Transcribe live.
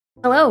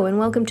Hello and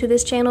welcome to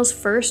this channel's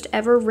first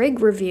ever rig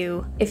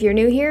review. If you're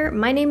new here,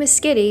 my name is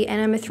Skitty and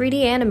I'm a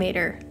 3D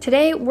animator.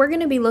 Today we're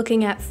going to be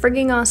looking at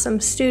Frigging Awesome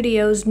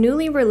Studios'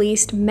 newly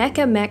released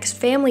Mecha-Mechs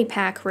Family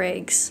Pack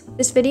rigs.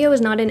 This video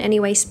is not in any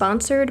way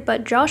sponsored,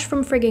 but Josh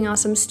from Frigging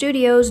Awesome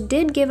Studios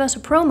did give us a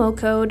promo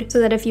code so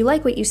that if you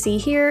like what you see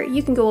here,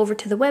 you can go over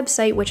to the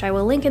website, which I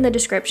will link in the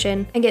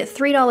description, and get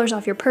 $3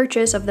 off your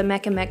purchase of the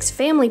Mecha-Mechs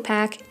Family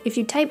Pack if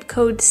you type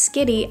code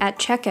SKITTY at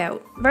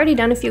checkout. I've already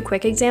done a few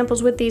quick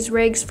examples with these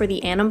rigs for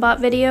the Animbot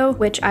video,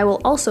 which I will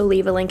also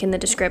leave a link in the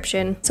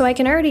description. So I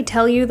can already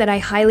tell you that I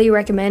highly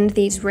recommend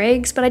these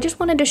rigs, but I just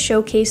wanted to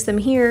showcase them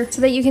here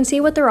so that you can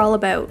see what they're all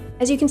about.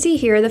 As you can see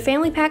here, the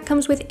family pack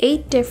comes with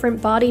 8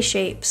 different body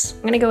shapes.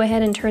 I'm gonna go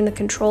ahead and turn the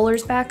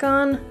controllers back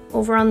on.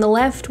 Over on the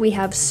left, we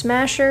have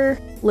Smasher,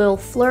 Lil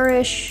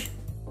Flourish,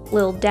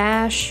 Lil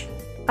Dash,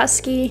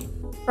 Husky,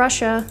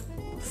 Russia,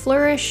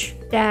 Flourish,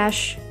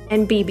 Dash,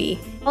 and BB.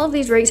 All of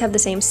these rigs have the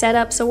same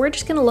setup, so we're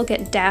just gonna look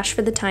at Dash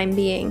for the time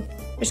being.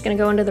 We're just gonna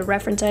go into the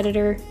reference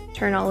editor,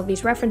 turn all of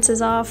these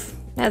references off.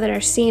 Now that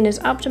our scene is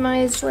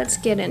optimized, let's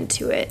get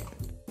into it.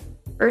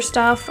 First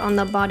off, on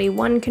the body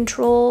 1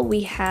 control, we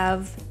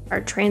have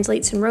our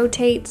translates and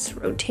rotates,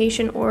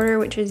 rotation order,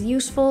 which is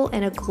useful,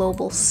 and a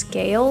global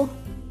scale.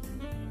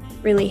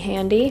 Really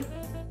handy.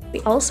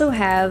 We also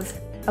have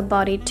a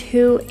body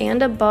 2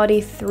 and a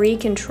body 3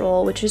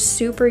 control, which is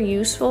super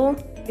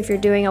useful if you're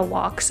doing a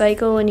walk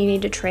cycle and you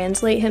need to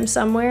translate him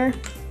somewhere.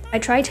 I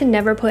try to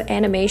never put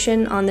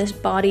animation on this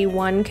body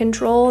 1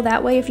 control,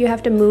 that way if you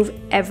have to move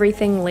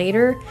everything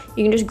later,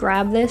 you can just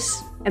grab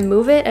this and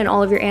move it and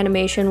all of your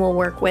animation will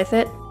work with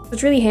it.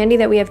 It's really handy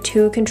that we have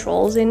 2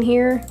 controls in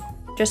here,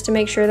 just to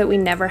make sure that we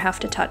never have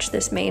to touch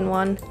this main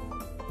one.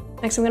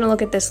 Next I'm going to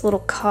look at this little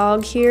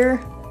cog here,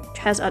 which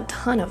has a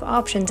ton of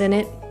options in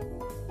it.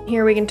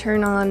 Here we can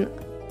turn on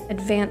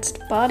advanced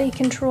body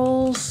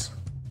controls.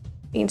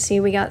 You can see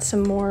we got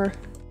some more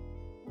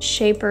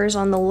shapers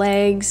on the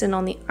legs and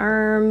on the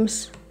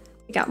arms.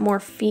 We got more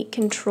feet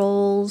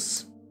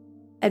controls,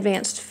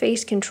 advanced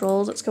face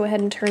controls. Let's go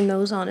ahead and turn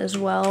those on as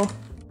well.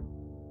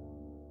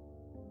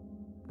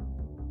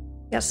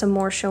 Got some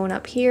more showing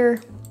up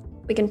here.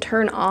 We can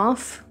turn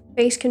off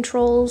face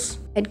controls,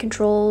 head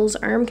controls,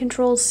 arm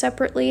controls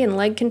separately, and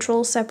leg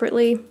controls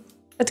separately.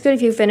 That's good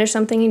if you finish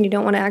something and you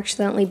don't want to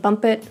accidentally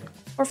bump it,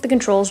 or if the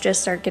controls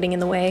just start getting in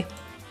the way.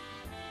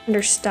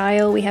 Under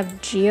style, we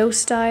have Geo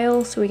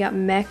style, so we got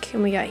mech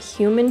and we got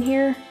human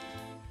here.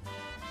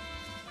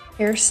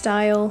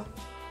 Hairstyle,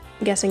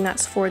 I'm guessing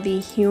that's for the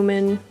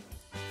human.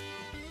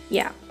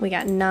 Yeah, we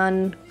got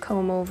none,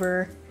 comb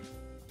over,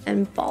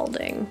 and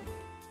balding.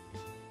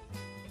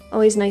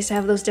 Always nice to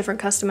have those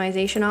different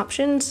customization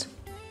options.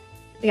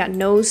 We got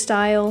nose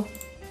style.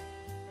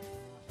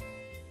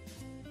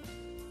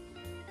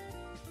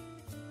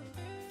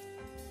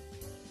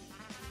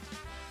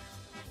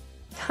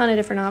 Ton of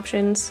different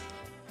options.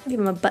 Give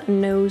him a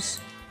button nose.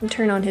 And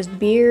turn on his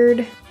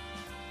beard.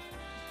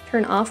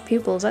 Turn off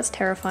pupils, that's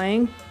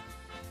terrifying.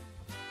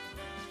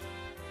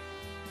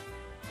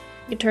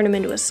 You can turn him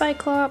into a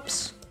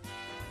cyclops.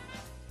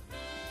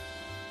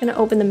 I'm gonna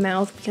open the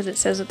mouth because it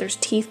says that there's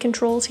teeth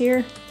controls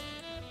here.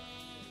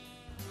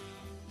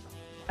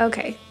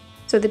 Okay,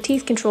 so the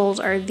teeth controls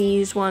are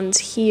these ones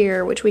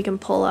here, which we can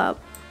pull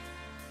up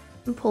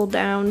and pull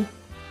down,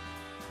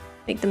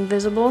 make them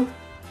visible.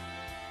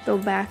 Go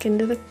back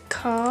into the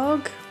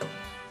cog.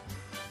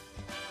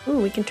 Ooh,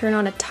 we can turn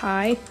on a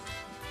tie.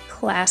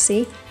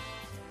 Classy.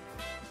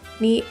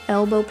 Neat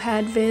elbow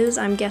pad viz.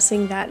 I'm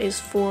guessing that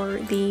is for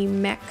the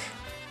mech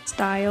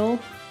style.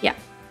 Yeah.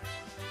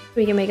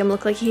 We can make him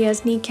look like he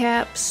has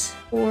kneecaps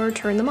or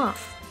turn them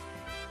off.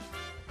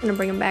 I'm gonna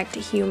bring him back to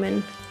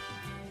human.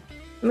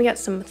 And we got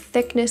some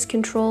thickness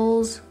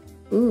controls.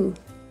 Ooh,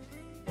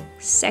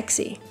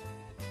 sexy.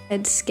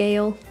 Head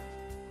scale.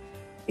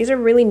 These are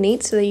really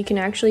neat so that you can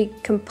actually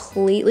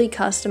completely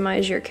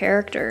customize your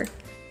character.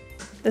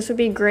 This would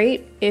be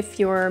great if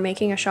you're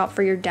making a shop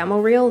for your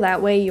demo reel,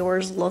 that way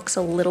yours looks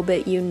a little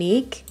bit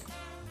unique.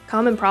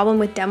 Common problem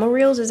with demo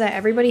reels is that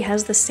everybody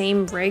has the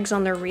same rigs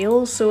on their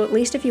reels, so at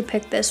least if you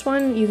pick this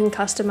one, you can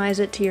customize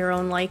it to your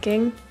own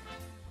liking.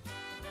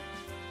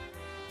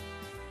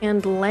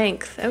 And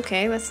length,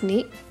 okay, that's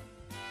neat.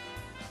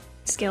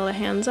 Scale the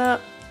hands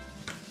up.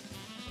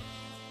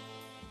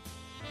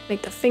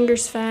 Make the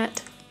fingers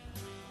fat.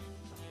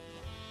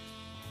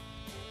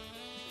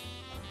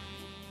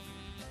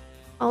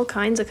 All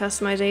kinds of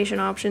customization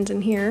options in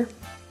here.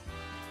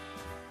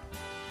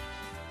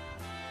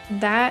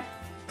 That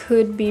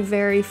could be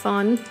very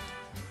fun.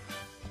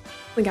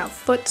 We got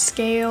foot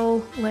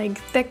scale, leg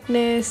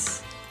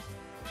thickness,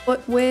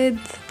 foot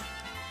width.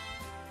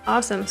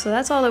 Awesome, so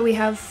that's all that we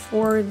have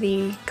for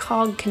the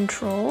cog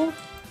control.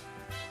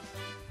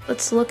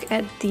 Let's look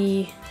at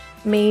the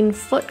main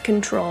foot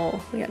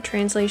control. We got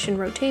translation,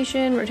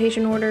 rotation,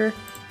 rotation order,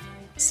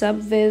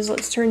 sub-viz,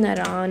 let's turn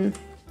that on.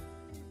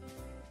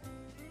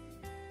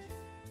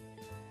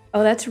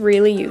 Oh, that's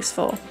really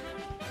useful.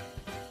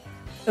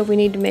 So if we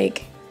need to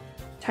make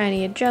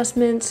tiny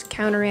adjustments,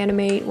 counter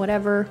animate,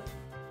 whatever,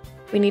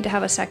 We need to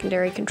have a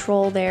secondary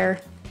control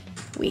there.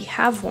 We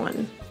have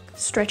one.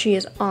 Stretchy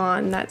is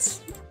on.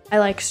 I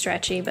like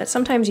stretchy, but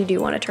sometimes you do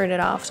want to turn it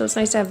off, so it's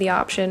nice to have the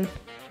option.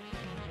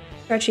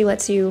 Stretchy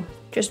lets you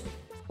just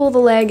pull the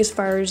leg as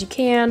far as you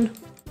can.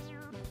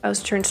 If I was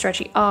to turn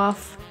stretchy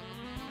off,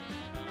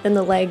 then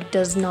the leg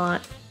does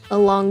not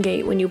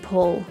elongate when you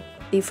pull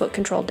the foot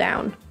control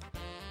down.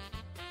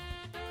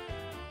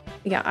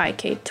 We got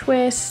IK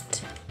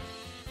twist.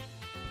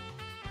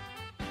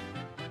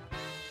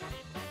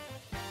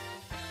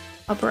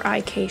 Upper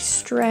IK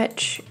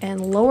stretch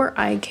and lower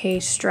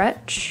IK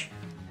stretch.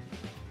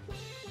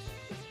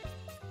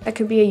 That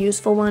could be a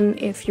useful one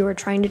if you're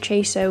trying to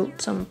chase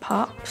out some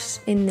pops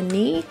in the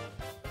knee.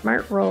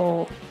 Smart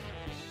roll.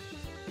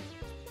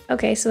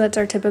 Okay, so that's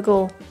our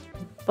typical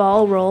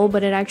ball roll,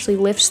 but it actually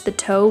lifts the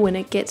toe when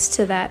it gets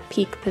to that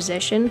peak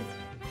position.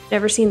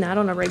 Never seen that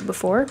on a rig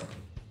before.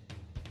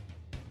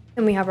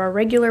 Then we have our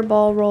regular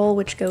ball roll,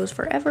 which goes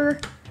forever.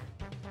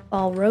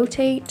 Ball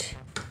rotate.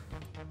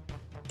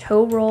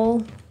 Toe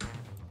roll.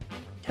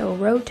 Toe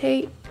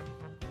rotate.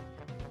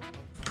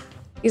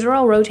 These are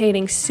all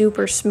rotating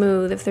super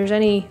smooth. If there's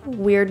any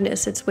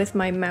weirdness, it's with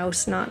my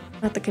mouse, not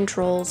the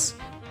controls.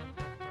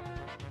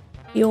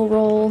 Heel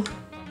roll.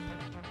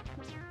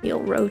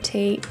 Heel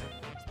rotate.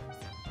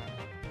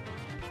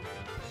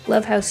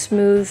 Love how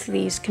smooth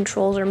these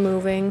controls are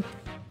moving.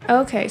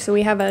 Okay, so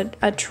we have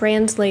a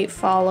translate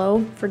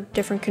follow for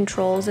different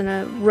controls and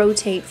a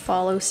rotate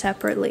follow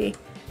separately.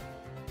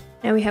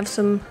 Now we have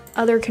some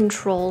other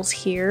controls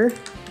here.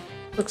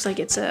 Looks like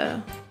it's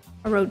a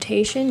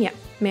rotation. Yeah,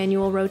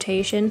 manual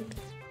rotation.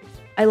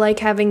 I like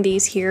having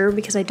these here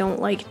because I don't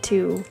like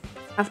to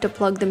have to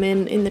plug them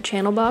in the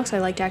channel box. I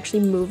like to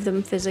actually move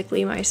them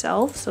physically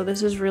myself. So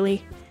this is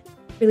really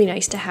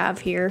nice to have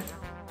here.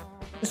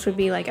 This would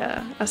be like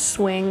a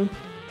swing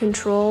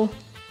control.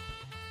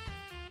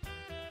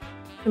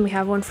 And we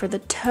have one for the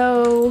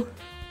toe.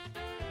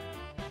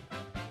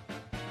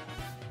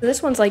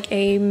 This one's like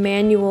a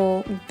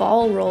manual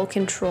ball roll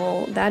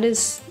control. That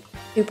is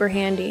super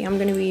handy. I'm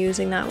going to be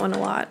using that one a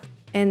lot.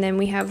 And then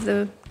we have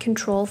the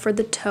control for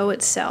the toe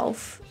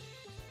itself.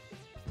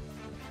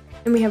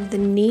 And we have the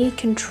knee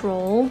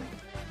control,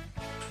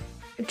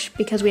 which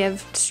because we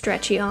have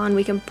stretchy on,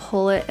 we can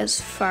pull it as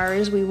far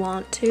as we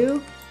want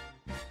to.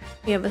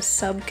 We have a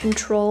sub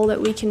control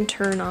that we can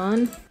turn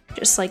on,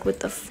 just like with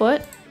the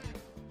foot,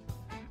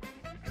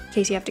 in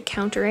case you have to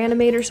counter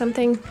animate or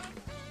something.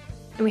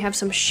 And we have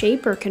some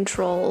shaper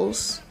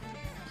controls.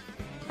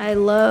 I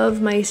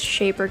love my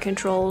shaper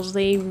controls.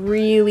 They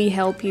really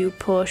help you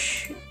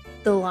push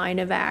the line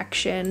of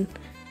action.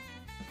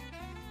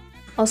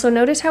 Also,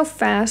 notice how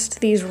fast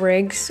these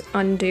rigs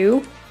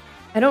undo.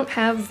 I don't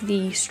have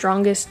the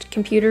strongest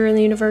computer in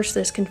the universe.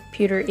 This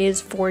computer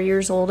is 4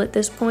 years old at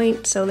this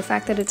point, so the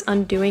fact that it's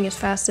undoing as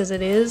fast as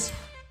it is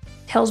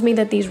tells me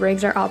that these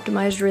rigs are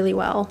optimized really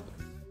well.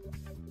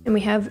 And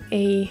we have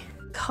a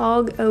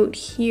cog out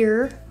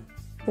here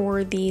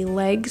for the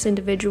legs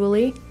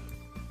individually.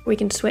 We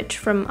can switch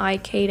from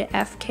IK to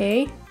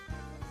FK.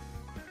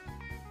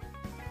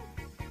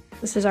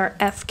 This is our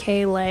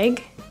FK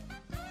leg.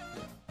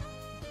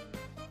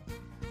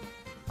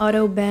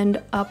 Auto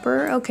bend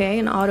upper, okay,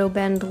 and auto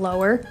bend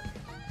lower.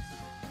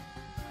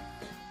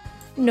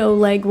 No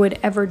leg would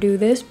ever do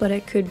this, but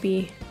it could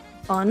be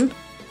fun.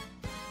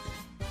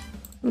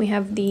 We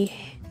have the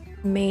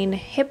main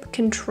hip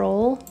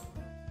control.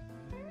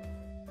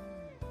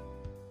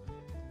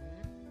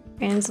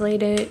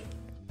 Translate it,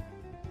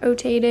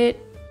 rotate it.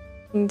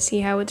 You can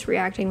see how it's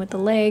reacting with the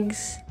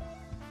legs.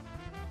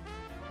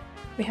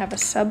 We have a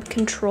sub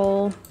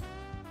control,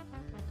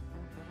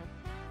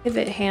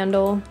 pivot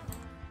handle.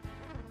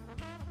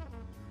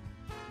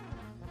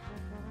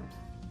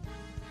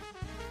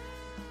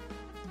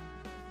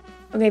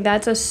 Okay,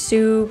 that's a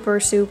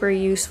super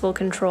useful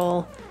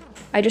control.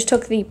 I just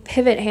took the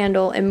pivot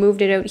handle and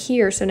moved it out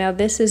here, so now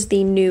this is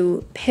the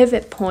new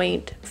pivot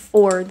point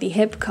for the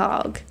hip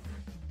cog.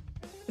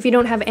 If you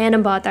don't have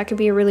Animbot, that could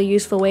be a really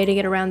useful way to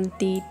get around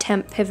the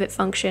temp pivot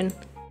function.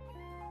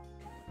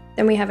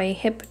 Then we have a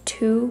hip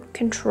 2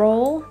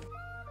 control.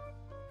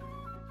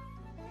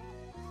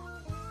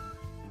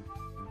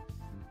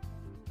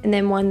 And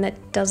then one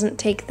that doesn't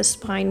take the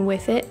spine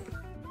with it.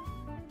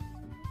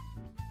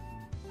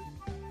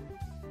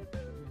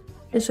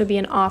 This would be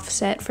an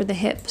offset for the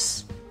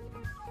hips.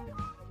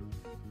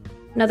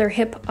 Another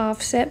hip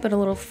offset, but a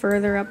little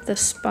further up the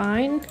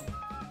spine.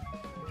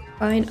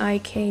 Spine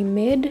IK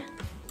mid.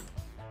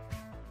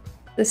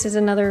 This is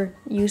another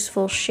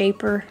useful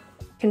shaper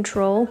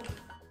control.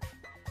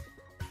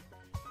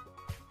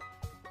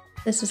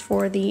 This is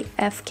for the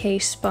FK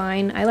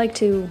spine. I like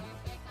to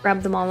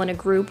grab them all in a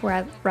group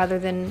rather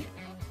than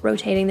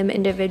rotating them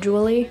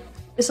individually.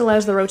 This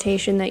allows the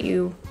rotation that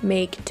you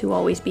make to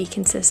always be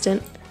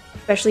consistent,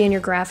 especially in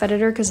your graph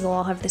editor because they'll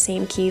all have the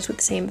same keys with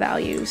the same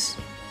values.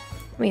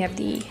 We have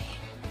the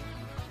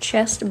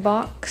chest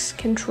box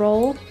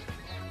control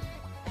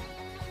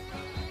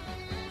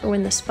for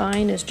when the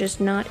spine is just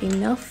not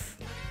enough.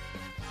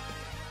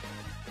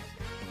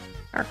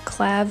 Our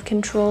clav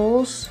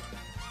controls.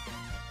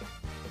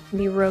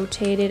 Be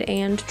rotated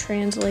and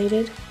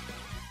translated.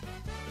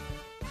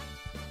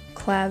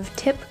 Clav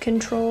tip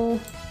control,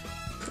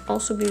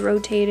 also be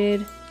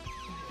rotated,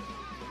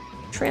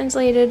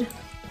 translated.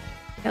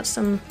 Got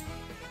some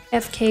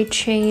FK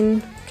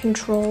chain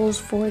controls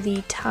for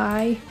the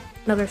tie.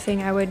 Another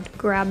thing, I would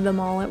grab them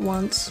all at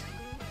once.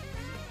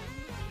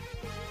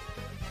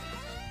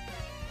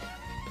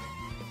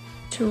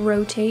 To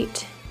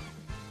rotate.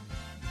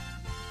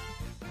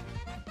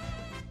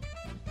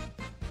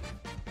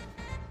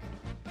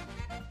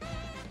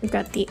 We've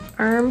got the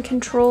arm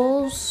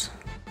controls.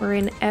 We're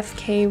in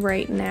FK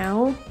right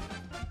now.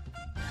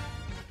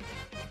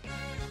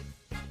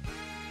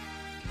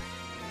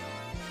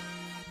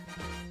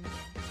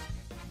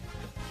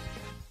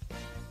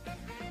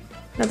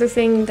 Another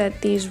thing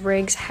that these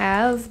rigs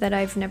have that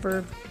I've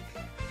never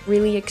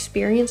really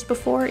experienced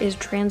before is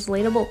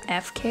translatable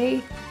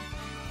FK.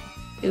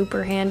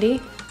 Super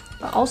handy,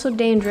 but also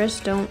dangerous.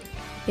 Don't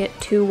get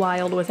too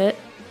wild with it.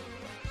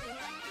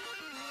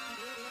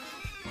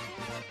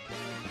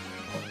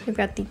 We've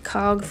got the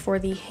cog for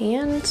the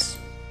hands.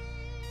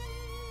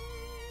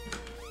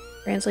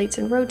 Translates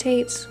and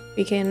rotates.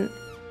 We can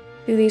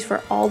do these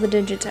for all the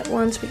digits at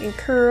once. We can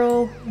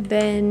curl,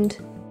 bend,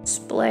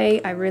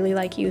 splay. I really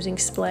like using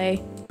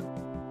splay.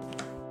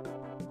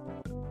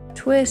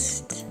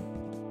 Twist,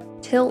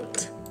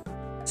 tilt,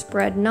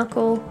 spread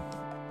knuckle,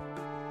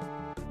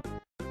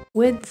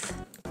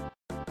 width,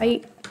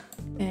 height,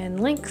 and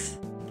length.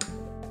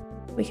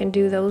 We can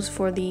do those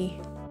for the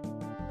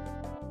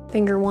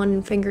finger 1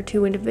 and finger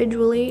 2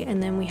 individually,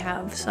 and then we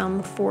have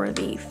some for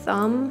the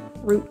thumb,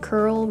 root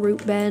curl,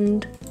 root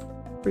bend,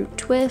 root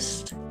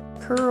twist,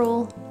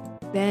 curl,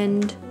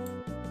 bend,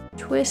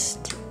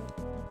 twist,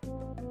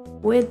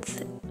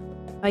 width,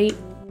 height,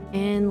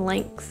 and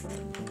length.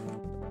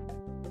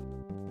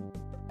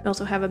 We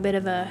also have a bit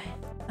of a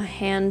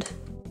hand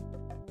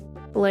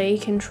play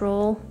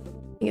control.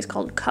 I think it's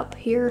called cup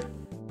here.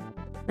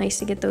 Nice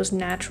to get those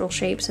natural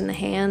shapes in the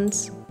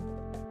hands.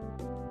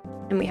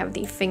 And we have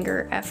the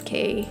finger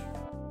FK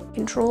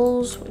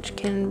controls, which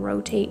can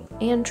rotate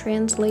and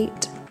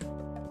translate.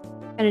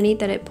 Kind of neat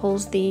that it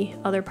pulls the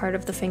other part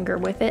of the finger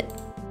with it.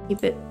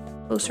 Keep it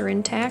closer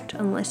intact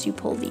unless you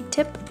pull the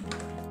tip.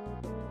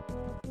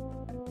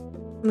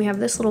 And we have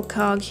this little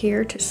cog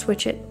here to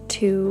switch it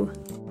to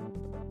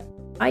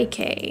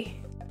IK.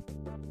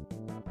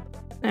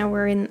 Now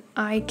we're in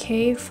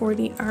IK for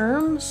the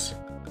arms.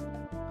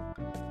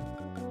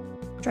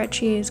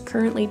 Stretchy is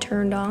currently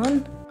turned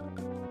on.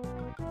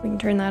 We can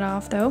turn that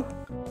off though.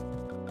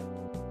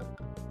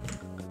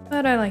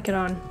 But I like it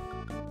on.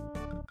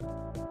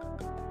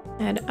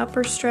 Add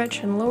upper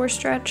stretch and lower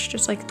stretch,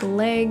 just like the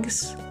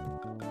legs.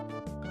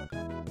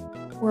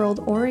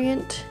 World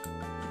orient.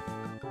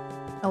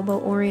 Elbow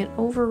orient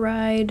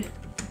override.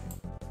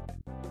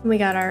 And we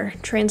got our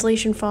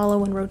translation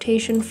follow and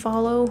rotation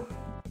follow.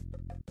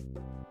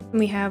 And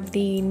we have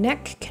the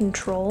neck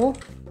control.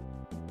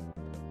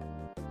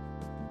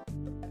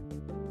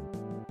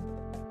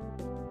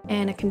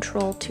 And a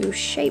control to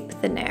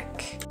shape the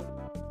neck.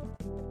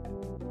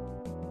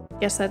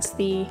 Guess that's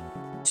the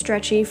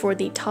stretchy for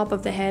the top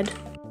of the head.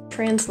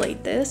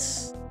 Translate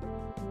this.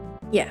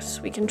 Yes,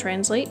 we can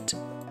translate.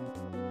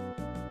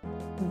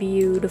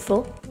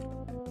 Beautiful.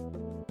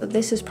 So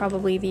this is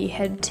probably the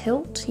head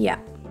tilt. Yeah.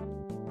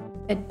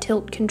 Head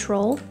tilt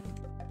control.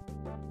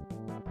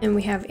 And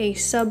we have a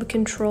sub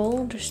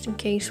control just in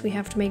case we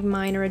have to make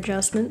minor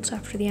adjustments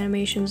after the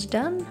animation's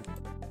done.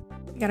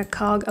 We got a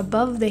cog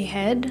above the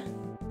head,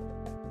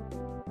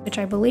 which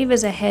I believe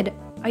is a head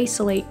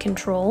isolate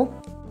control.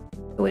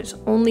 So it's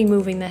only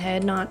moving the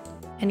head, not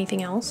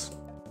anything else.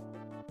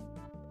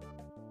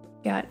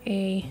 Got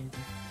a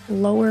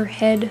lower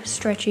head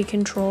stretchy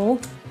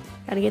control.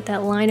 Gotta get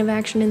that line of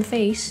action in the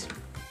face.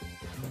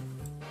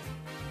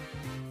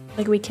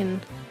 Like we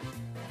can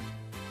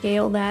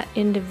scale that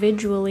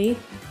individually.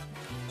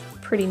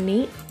 Pretty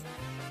neat.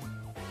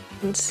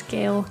 And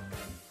scale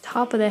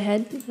top of the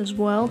head as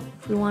well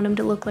if we want him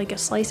to look like a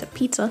slice of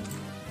pizza.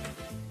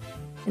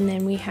 And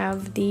then we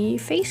have the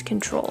face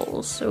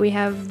controls. So we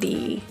have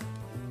the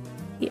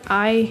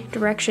eye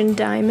direction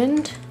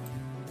diamond.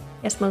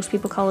 I guess most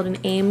people call it an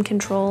aim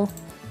control.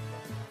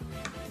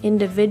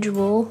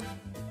 Individual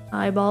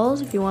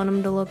eyeballs if you want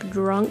them to look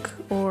drunk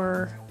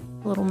or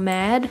a little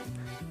mad.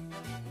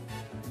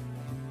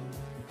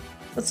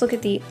 Let's look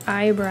at the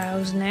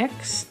eyebrows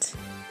next.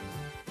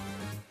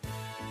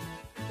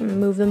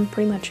 Move them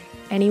pretty much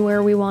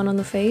anywhere we want on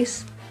the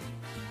face.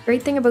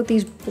 Great thing about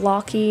these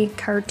blocky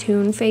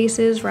cartoon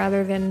faces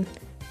rather than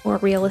more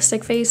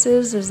realistic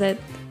faces is that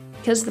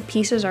because the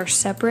pieces are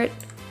separate,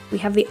 we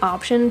have the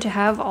option to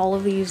have all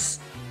of these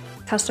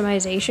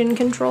customization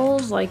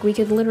controls. Like we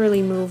could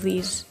literally move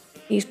these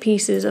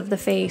pieces of the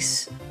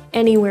face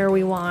anywhere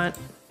we want.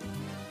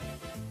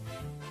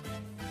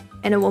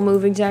 And it will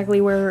move exactly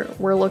where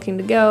we're looking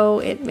to go.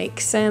 It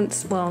makes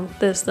sense. Well,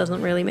 this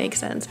doesn't really make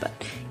sense, but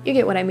you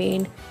get what I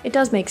mean. It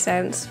does make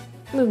sense.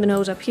 Move the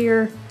nose up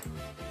here.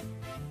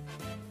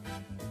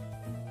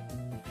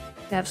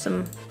 Have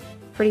some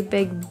pretty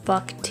big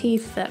buck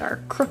teeth that are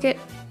crooked.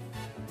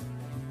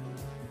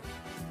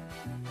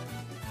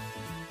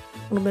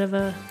 A little bit of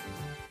a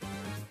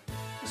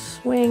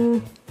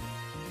swing.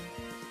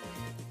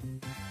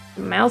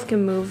 The mouth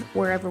can move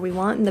wherever we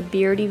want, and the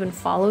beard even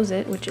follows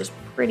it, which is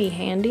pretty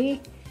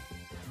handy.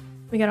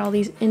 We got all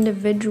these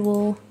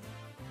individual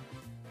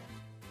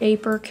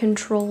shaper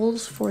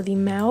controls for the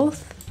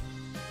mouth.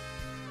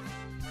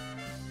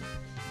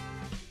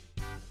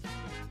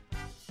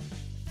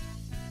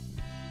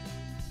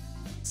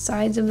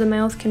 Sides of the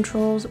mouth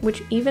controls,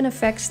 which even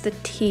affects the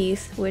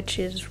teeth, which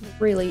is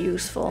really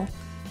useful.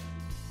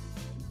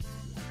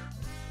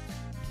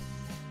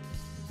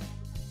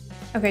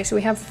 Okay, so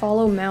we have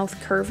follow mouth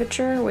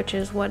curvature, which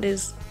is what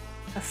is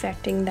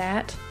affecting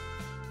that.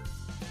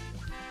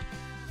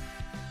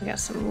 We got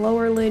some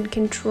lower lid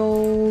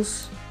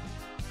controls.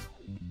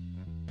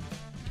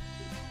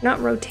 Not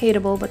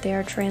rotatable, but they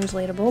are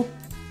translatable.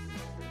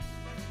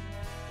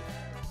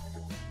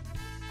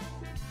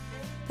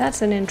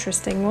 That's an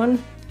interesting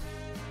one.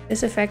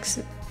 This affects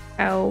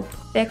how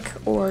thick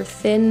or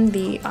thin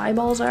the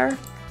eyeballs are.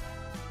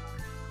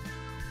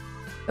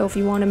 So if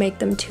you want to make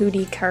them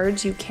 2D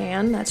cards, you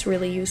can. That's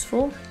really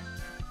useful.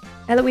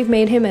 Now that we've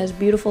made him as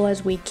beautiful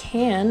as we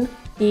can,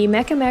 the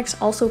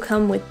Mecha-Mechs also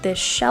come with this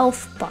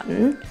shelf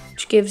button,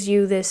 which gives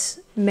you this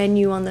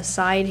menu on the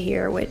side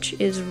here, which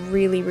is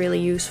really, really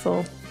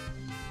useful.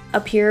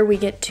 Up here, we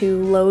get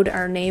to load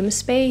our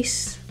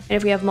namespace, and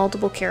if we have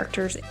multiple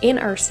characters in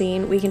our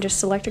scene, we can just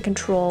select a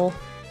control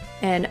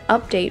and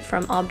update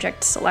from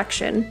object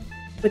selection,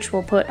 which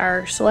will put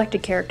our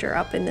selected character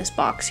up in this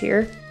box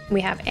here.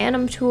 We have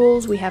anim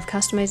tools, we have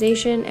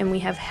customization, and we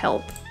have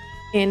help.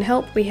 In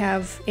help, we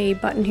have a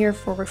button here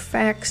for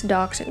fax,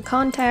 docs, and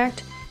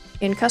contact.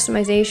 In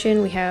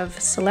customization, we have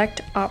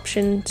select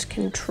options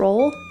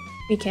control.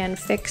 We can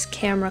fix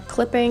camera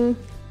clipping.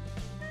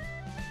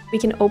 We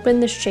can open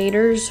the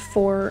shaders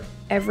for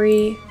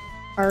every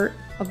part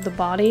of the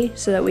body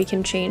so that we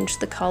can change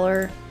the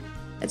color,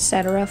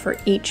 etc. for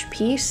each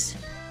piece.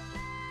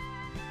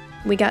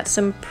 We got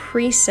some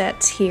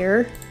presets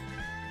here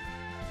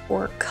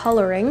for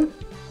coloring.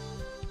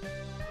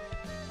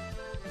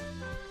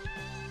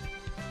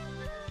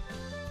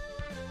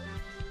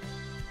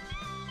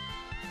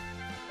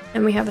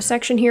 And we have a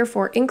section here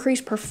for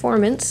increased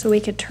performance, so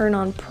we could turn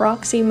on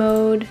proxy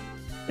mode,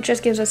 which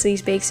just gives us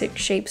these basic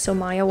shapes so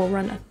Maya will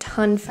run a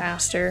ton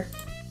faster.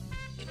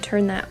 You can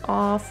turn that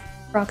off.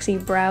 Proxy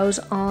browse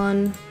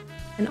on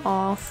and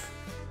off.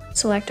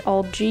 Select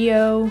all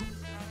geo.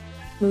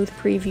 Smooth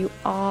preview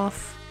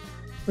off.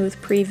 Smooth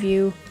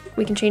preview.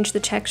 We can change the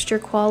texture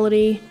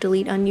quality,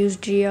 delete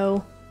unused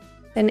geo.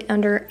 Then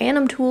under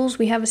anim tools,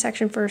 we have a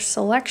section for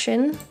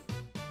selection.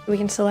 We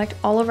can select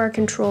all of our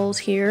controls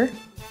here.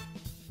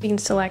 We can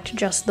select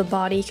just the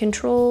body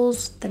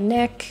controls, the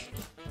neck,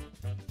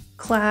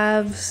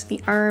 calves,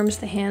 the arms,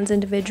 the hands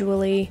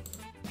individually,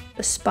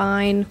 the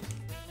spine,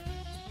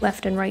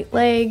 left and right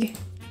leg.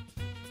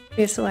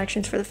 We have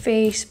selections for the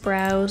face,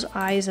 brows,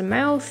 eyes, and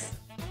mouth.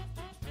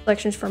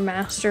 Selections for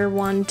master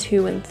 1,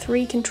 2, and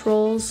 3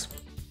 controls.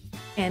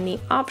 And the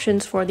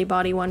options for the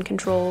body 1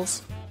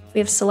 controls. We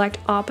have select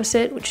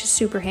opposite, which is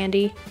super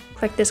handy.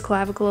 Click this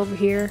clavicle over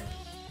here.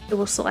 It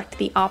will select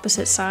the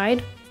opposite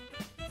side.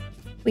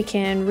 We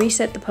can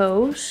reset the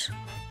pose.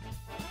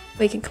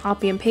 We can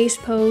copy and paste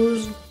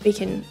pose. We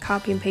can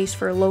copy and paste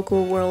for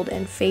local, world,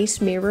 and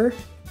face mirror.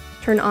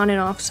 Turn on and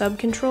off sub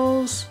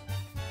controls.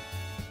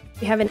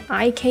 We have an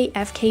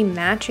IK-FK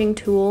matching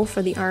tool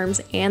for the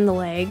arms and the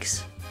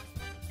legs.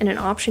 And an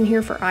option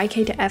here for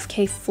IK to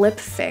FK flip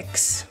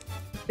fix.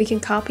 We can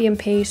copy and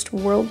paste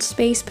world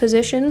space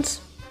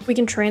positions. We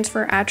can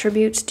transfer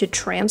attributes to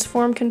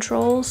transform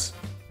controls.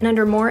 And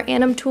under more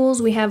anim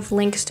tools, we have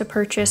links to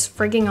purchase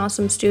Frigging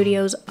Awesome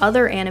Studios'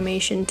 other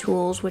animation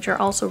tools, which are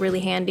also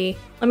really handy.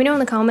 Let me know in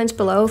the comments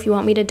below if you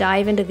want me to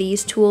dive into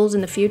these tools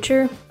in the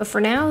future. But for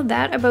now,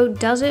 that about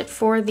does it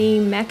for the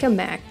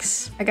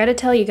Mecha-Mechs. I gotta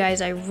tell you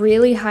guys, I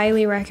really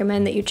highly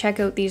recommend that you check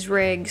out these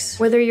rigs.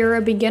 Whether you're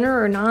a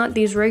beginner or not,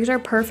 these rigs are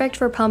perfect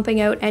for pumping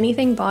out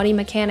anything body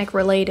mechanic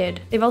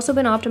related. They've also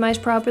been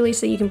optimized properly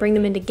so you can bring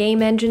them into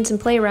game engines and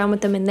play around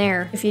with them in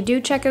there. If you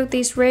do check out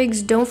these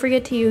rigs, don't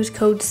forget to use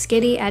code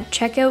Skitty at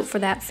checkout for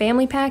that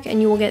family pack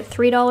and you will get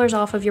 $3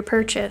 off of your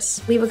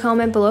purchase. Leave a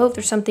comment below if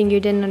there's something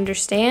you didn't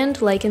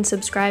understand, like and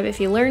subscribe if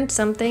you learned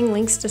something,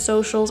 links to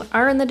socials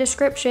are in the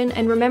description,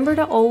 and remember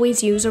to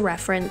always use a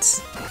reference.